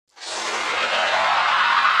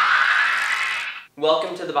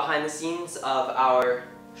Welcome to the behind the scenes of our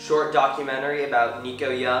short documentary about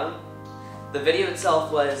Nico Young. The video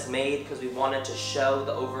itself was made because we wanted to show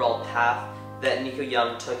the overall path that Nico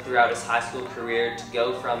Young took throughout his high school career to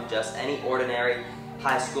go from just any ordinary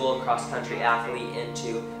high school cross-country athlete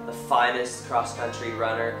into the finest cross-country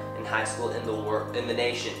runner in high school in the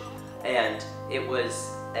nation. And it was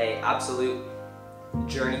an absolute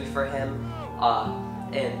journey for him.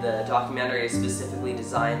 And the documentary is specifically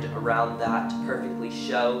designed around that to perfectly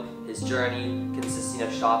show his journey, consisting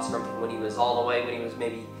of shots from when he was all the way, when he was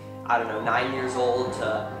maybe, I don't know, 9 years old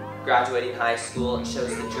to graduating high school. It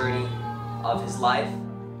shows the journey of his life.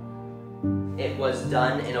 It was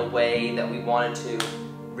done in a way that we wanted to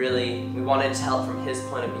tell from his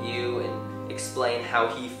point of view and explain how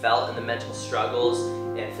he felt and the mental struggles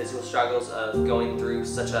and physical struggles of going through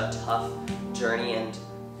such a tough journey and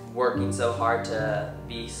working so hard to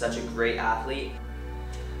be such a great athlete.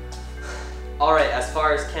 Alright, as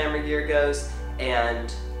far as camera gear goes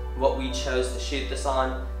and what we chose to shoot this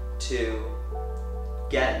on to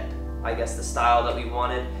get, I guess, the style that we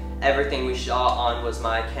wanted, everything we shot on was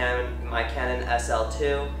my Canon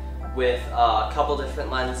SL2 with a couple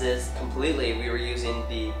different lenses. Completely, we were using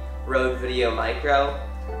the RØDE Video Micro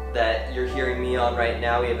that you're hearing me on right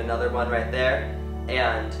now. We have another one right there,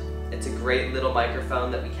 and it's a great little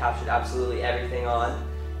microphone that we captured absolutely everything on.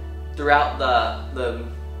 Throughout the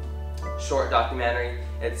short documentary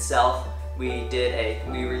itself, we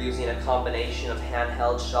were using a combination of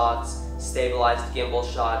handheld shots, stabilized gimbal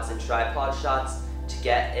shots, and tripod shots to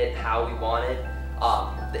get it how we wanted.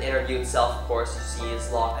 The interview itself, of course, you see is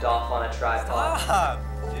locked off on a tripod.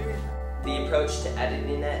 The approach to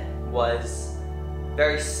editing it was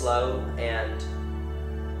very slow and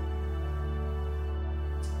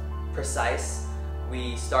precise.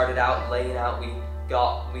 We started out laying out,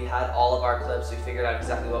 we had all of our clips, we figured out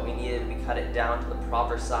exactly what we needed, we cut it down to the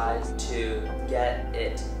proper size to get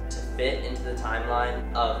it to fit into the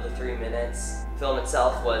timeline of the 3 minutes. The film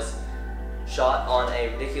itself was shot on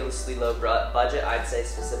a ridiculously low budget, I'd say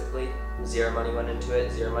specifically. Zero money went into it,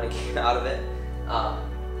 zero money came out of it.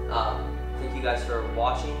 Thank you guys for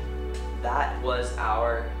watching. That was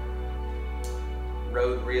our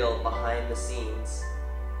road reel behind the scenes.